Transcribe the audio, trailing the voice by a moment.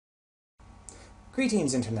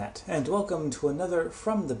Greetings, Internet, and welcome to another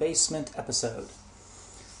From the Basement episode.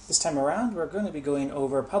 This time around, we're going to be going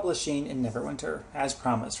over publishing in Neverwinter, as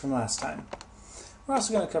promised from last time. We're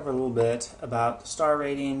also going to cover a little bit about star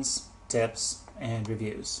ratings, tips, and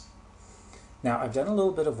reviews. Now, I've done a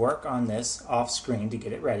little bit of work on this off-screen to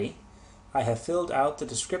get it ready. I have filled out the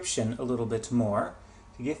description a little bit more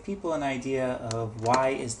to give people an idea of why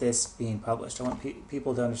is this being published. I want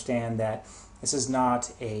people to understand that this is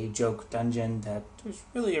not a joke dungeon, that there's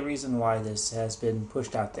really a reason why this has been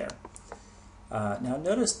pushed out there. Now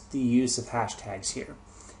notice the use of hashtags here.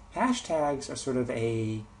 Hashtags are sort of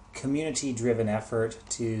a community-driven effort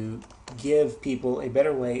to give people a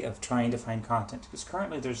better way of trying to find content, because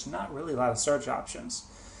currently there's not really a lot of search options.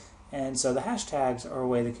 And so the hashtags are a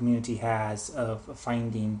way the community has of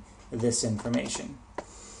finding this information.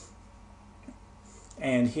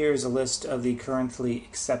 And here's a list of the currently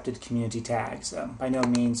accepted community tags. By no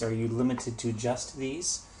means are you limited to just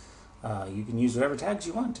these. You can use whatever tags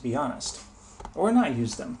you want, to be honest. Or not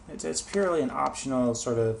use them. It's purely an optional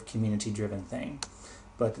sort of community-driven thing.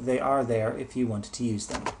 But they are there if you want to use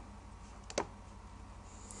them.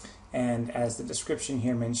 And as the description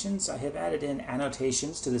here mentions, I have added in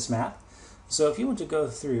annotations to this map. So if you want to go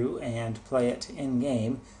through and play it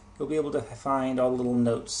in-game, you'll be able to find all the little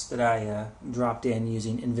notes that I dropped in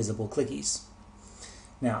using invisible clickies.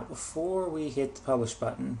 Now, before we hit the publish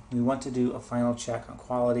button, we want to do a final check on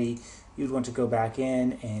quality. You'd want to go back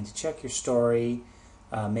in and check your story.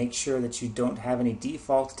 Make sure that you don't have any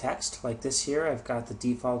default text like this here. I've got the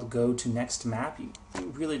default go to next map. You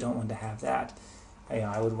really don't want to have that.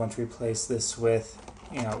 I would want to replace this with,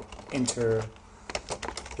 enter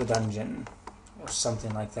the dungeon or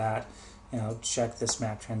something like that. Check this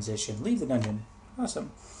map transition, leave the dungeon.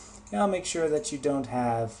 Awesome. Make sure that you don't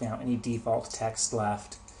have any default text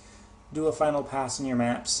left. Do a final pass on your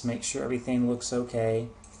maps, make sure everything looks okay.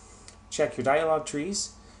 Check your dialogue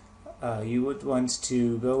trees. You would want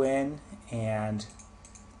to go in and,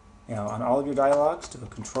 on all of your dialogues, do a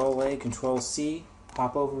Control-A, Control-C,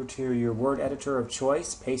 hop over to your word editor of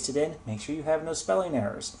choice, paste it in, make sure you have no spelling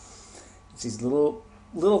errors. It's these little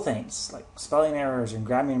things like spelling errors and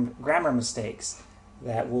grammar mistakes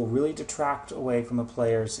that will really detract away from a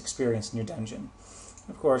player's experience in your dungeon.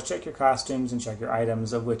 Of course, check your costumes and check your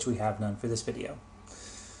items, of which we have none for this video.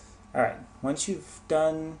 Alright, once you've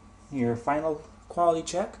done your final quality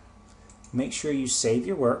check, make sure you save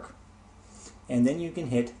your work, and then you can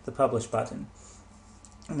hit the publish button.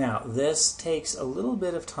 Now, this takes a little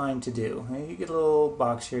bit of time to do. You get a little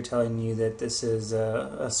box here telling you that this is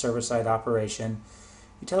a server-side operation.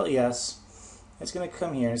 You tell it yes. It's going to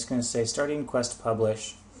come here and it's going to say starting quest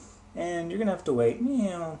publish, and you're going to have to wait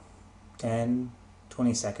 10,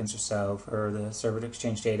 20 seconds or so for the server to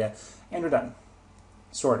exchange data, and we're done.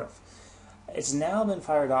 Sort of. It's now been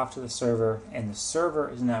fired off to the server, and the server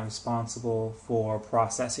is now responsible for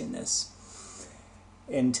processing this.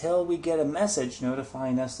 Until we get a message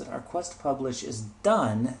notifying us that our quest publish is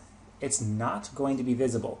done, it's not going to be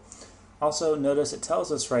visible. Also, notice it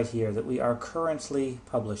tells us right here that we are currently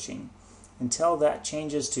publishing. Until that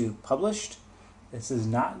changes to published, this is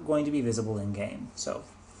not going to be visible in-game. So,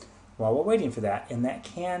 while we're waiting for that, and that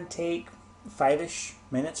can take 5-ish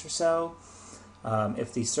minutes or so,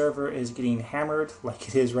 if the server is getting hammered like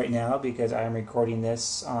it is right now, because I am recording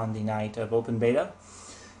this on the night of open beta,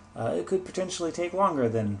 it could potentially take longer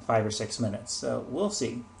than 5 or 6 minutes. So, we'll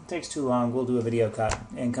see. If it takes too long, we'll do a video cut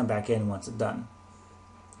and come back in once it's done.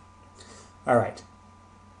 Alright,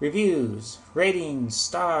 reviews, ratings,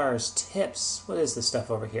 stars, tips. What is this stuff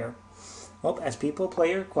over here? Well, as people play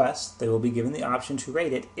your quest, they will be given the option to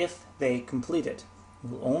rate it if they complete it. You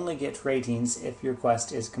will only get ratings if your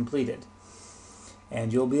quest is completed.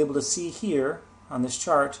 And you'll be able to see here on this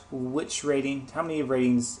chart which rating, how many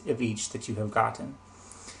ratings of each that you have gotten.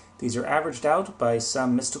 These are averaged out by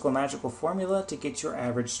some mystical magical formula to get your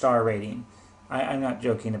average star rating. I'm not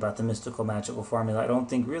joking about the mystical magical formula. I don't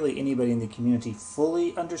think really anybody in the community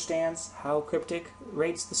fully understands how Cryptic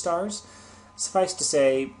rates the stars. Suffice to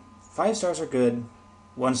say, 5 stars are good,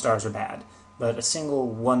 1 stars are bad. But a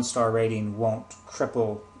single 1-star rating won't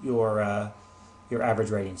cripple your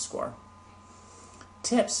average rating score.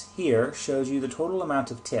 Tips here shows you the total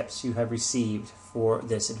amount of tips you have received for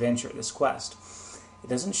this adventure, this quest. It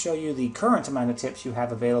doesn't show you the current amount of tips you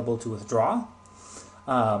have available to withdraw,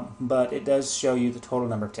 but it does show you the total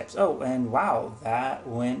number of tips. Oh, and wow, that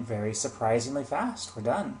went very surprisingly fast. We're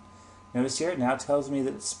done. Notice here, it now tells me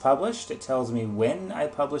that it's published. It tells me when I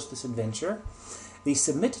published this adventure. The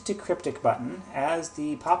Submit to Cryptic button, as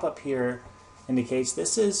the pop-up here indicates,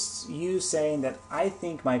 this is you saying that I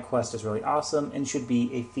think my quest is really awesome and should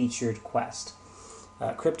be a featured quest.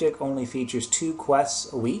 Cryptic only features 2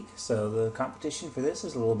 quests a week, so the competition for this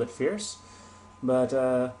is a little bit fierce, but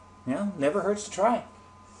never hurts to try.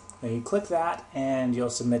 Now you click that and you'll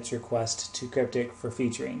submit your quest to Cryptic for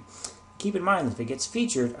featuring. Keep in mind that if it gets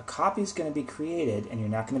featured, a copy is going to be created and you're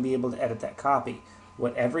not going to be able to edit that copy.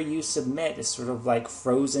 Whatever you submit is sort of like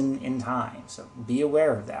frozen in time, so be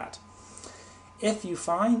aware of that. If you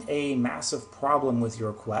find a massive problem with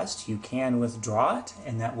your quest, you can withdraw it,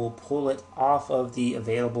 and that will pull it off of the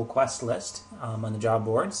available quest list on the job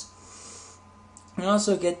boards. You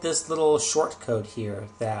also get this little short code here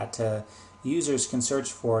that users can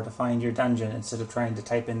search for to find your dungeon instead of trying to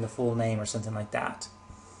type in the full name or something like that.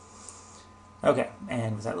 Okay,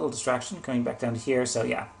 and with that little distraction, coming back down to here, so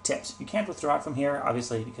yeah, tips. You can't withdraw it from here,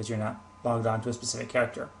 obviously, because you're not logged on to a specific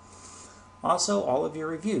character. Also, all of your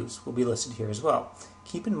reviews will be listed here as well.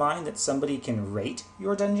 Keep in mind that somebody can rate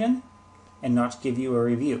your dungeon and not give you a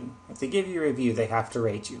review. If they give you a review, they have to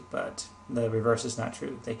rate you, but the reverse is not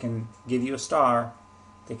true. They can give you a star,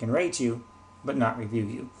 they can rate you, but not review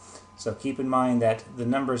you. So keep in mind that the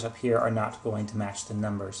numbers up here are not going to match the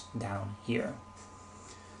numbers down here.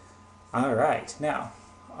 Alright, now,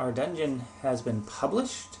 our dungeon has been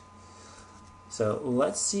published. So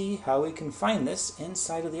let's see how we can find this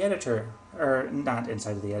inside of the editor, or not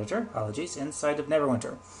inside of the editor, apologies, inside of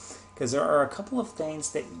Neverwinter. Because there are a couple of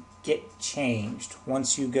things that get changed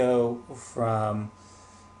once you go from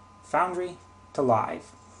Foundry to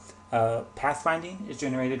Live. Pathfinding is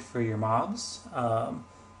generated for your mobs.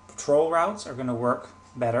 Patrol routes are going to work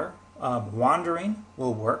better. Wandering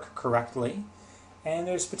will work correctly. And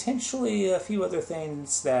there's potentially a few other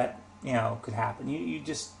things that could happen. You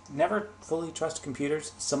just never fully trust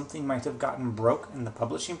computers. Something might have gotten broke in the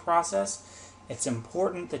publishing process. It's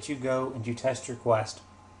important that you go and you test your quest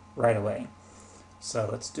right away. So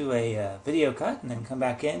let's do a video cut and then come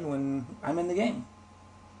back in when I'm in the game.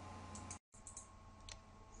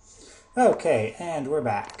 Okay, and we're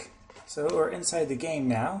back. So we're inside the game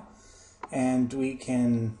now, and we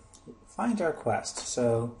can find our quest.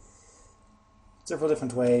 So several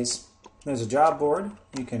different ways. There's a job board.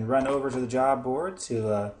 You can run over to the job board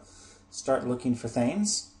to start looking for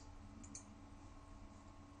things.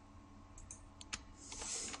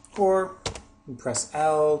 Or you press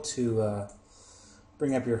L to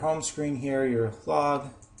bring up your home screen here, your log,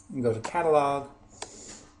 and go to catalog,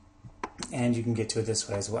 and you can get to it this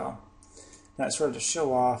way as well. Now, sort of to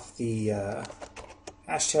show off the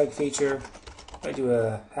hashtag feature, I do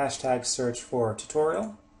a hashtag search for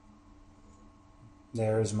tutorial.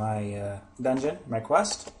 There's my dungeon, my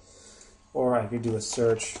quest, or I could do a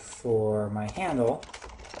search for my handle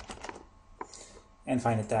and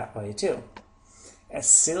find it that way too. As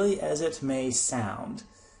silly as it may sound,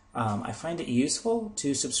 I find it useful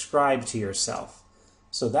to subscribe to yourself.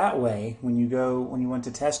 So that way, when you want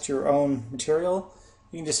to test your own material,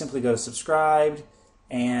 you can just simply go to subscribed,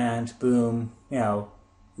 and boom,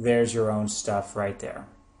 there's your own stuff right there.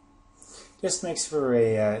 Just makes for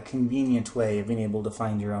a convenient way of being able to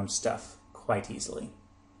find your own stuff quite easily.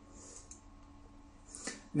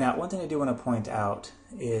 Now, one thing I do want to point out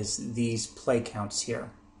is these play counts here.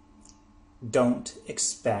 Don't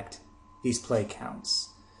expect these play counts.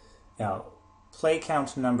 Now, play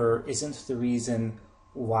count number isn't the reason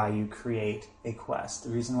why you create a quest. The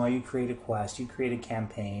reason why you create a quest, you create a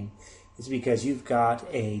campaign, is because you've got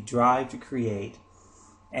a drive to create,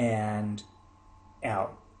 and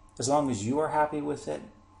as long as you are happy with it,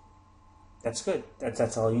 that's good.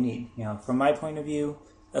 That's all you need. From my point of view,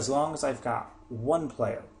 as long as I've got one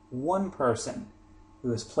player, one person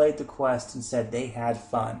who has played the quest and said they had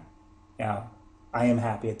fun, I am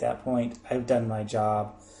happy at that point. I've done my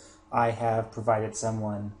job. I have provided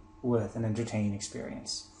someone with an entertaining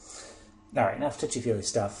experience. All right, enough touchy-feely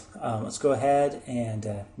stuff. Let's go ahead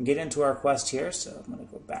and get into our quest here. So I'm going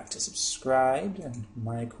to go back to subscribed and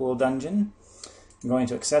my cool dungeon. I'm going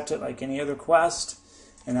to accept it like any other quest,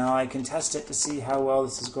 and now I can test it to see how well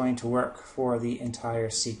this is going to work for the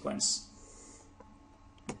entire sequence.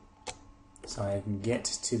 So I can get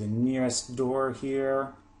to the nearest door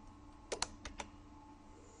here,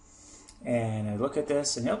 and I look at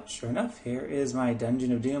this, and yep, sure enough, here is my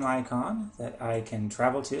Dungeon of Doom icon that I can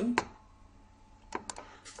travel to.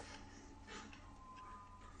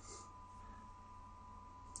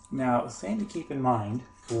 Now, the thing to keep in mind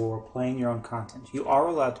for playing your own content, you are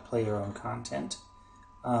allowed to play your own content.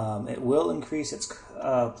 It will increase its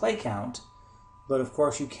play count, but of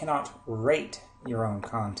course you cannot rate your own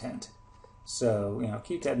content. So,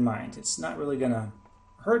 keep that in mind. It's not really going to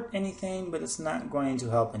hurt anything, but it's not going to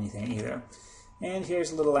help anything either. And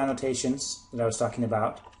here's little annotations that I was talking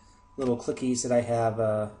about, little clickies that I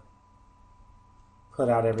have put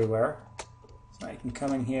out everywhere. So I can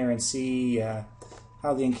come in here and see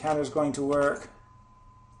how the encounter is going to work.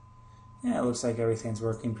 Yeah, it looks like everything's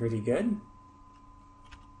working pretty good.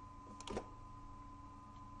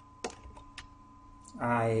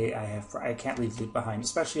 I can't leave loot behind,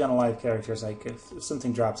 especially on a live character. It's like if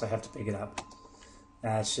something drops, I have to pick it up.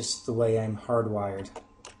 That's just the way I'm hardwired.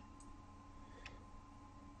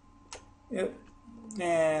 Yep.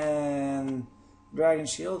 And dragon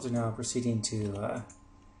shields are now proceeding to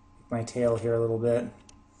make my tail here a little bit.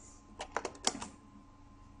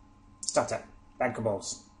 Stop that. Bad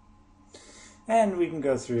kobolds. And we can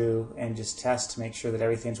go through and just test to make sure that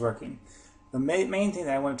everything's working. The main thing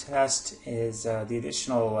that I want to test is the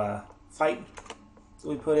additional fight that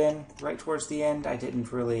we put in right towards the end. I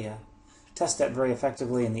didn't really test that very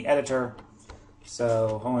effectively in the editor,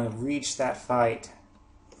 so I want to reach that fight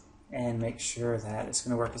and make sure that it's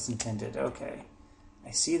going to work as intended. Okay,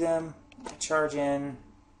 I see them, I charge in,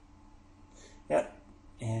 yep,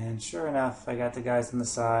 and sure enough, I got the guys on the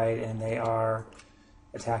side and they are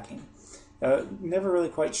attacking. Never really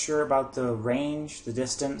quite sure about the range, the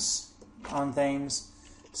distance on things,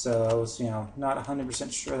 so I was, not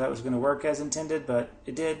 100% sure that was going to work as intended, but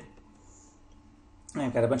it did.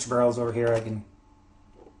 I've got a bunch of barrels over here I can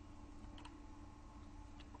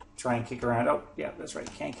try and kick around. Oh, yeah, that's right.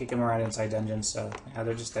 You can't kick them around inside dungeons, so yeah,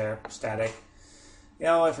 they're just there, static.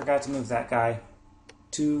 Oh, I forgot to move that guy.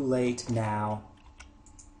 Too late now.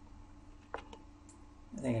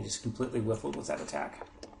 I think I just completely whiffled with that attack.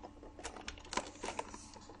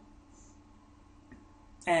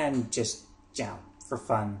 And just, for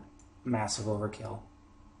fun, massive overkill.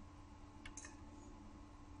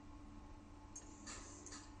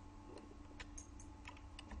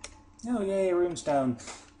 Oh, yay, a runestone.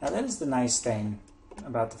 Now, that is the nice thing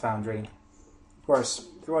about the Foundry. Of course,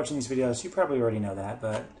 if you're watching these videos, you probably already know that,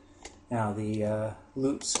 but now the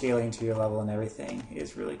loot scaling to your level and everything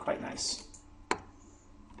is really quite nice.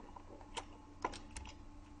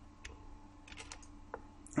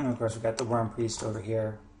 And of course, we've got the Worm Priest over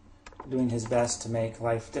here doing his best to make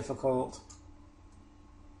life difficult.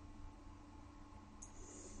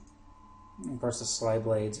 And of course, the Sly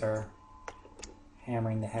Blades are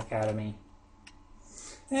hammering the heck out of me.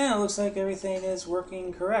 Yeah, it looks like everything is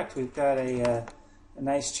working correct. We've got a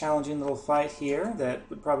nice challenging little fight here that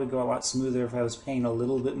would probably go a lot smoother if I was paying a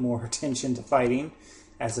little bit more attention to fighting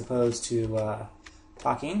as opposed to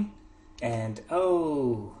talking. And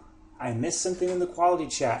oh, I missed something in the quality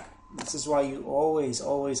check. This is why you always,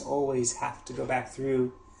 always, always have to go back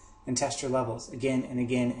through and test your levels again and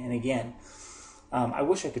again and again. I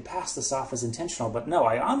wish I could pass this off as intentional, but no,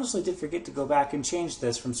 I honestly did forget to go back and change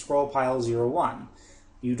this from scroll pile 01.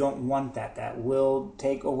 You don't want that. That will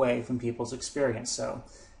take away from people's experience. So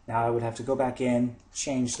now I would have to go back in,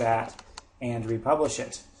 change that, and republish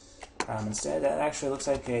it. Instead, that actually looks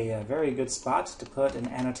like a very good spot to put an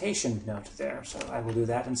annotation note there. So I will do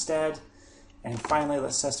that instead. And finally,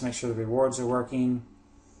 let's test to make sure the rewards are working.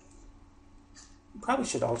 Probably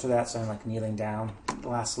should alter that so I'm like kneeling down. It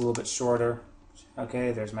lasts a little bit shorter.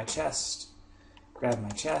 Okay, there's my chest. Grab my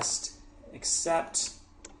chest. Accept.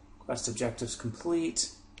 Quest objectives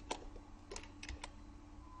complete.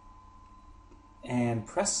 And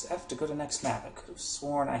press F to go to next map. I could have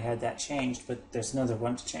sworn I had that changed, but there's another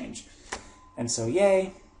one to change. And so,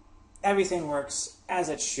 yay. Everything works as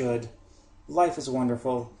it should. Life is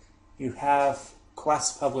wonderful. You have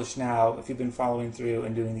quests published now if you've been following through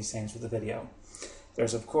and doing these things with the video.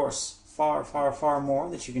 There's, of course, far, far, far more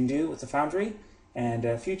that you can do with the Foundry,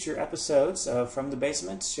 and future episodes From the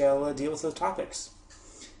Basement shall deal with those topics.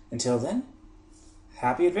 Until then,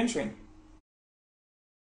 happy adventuring!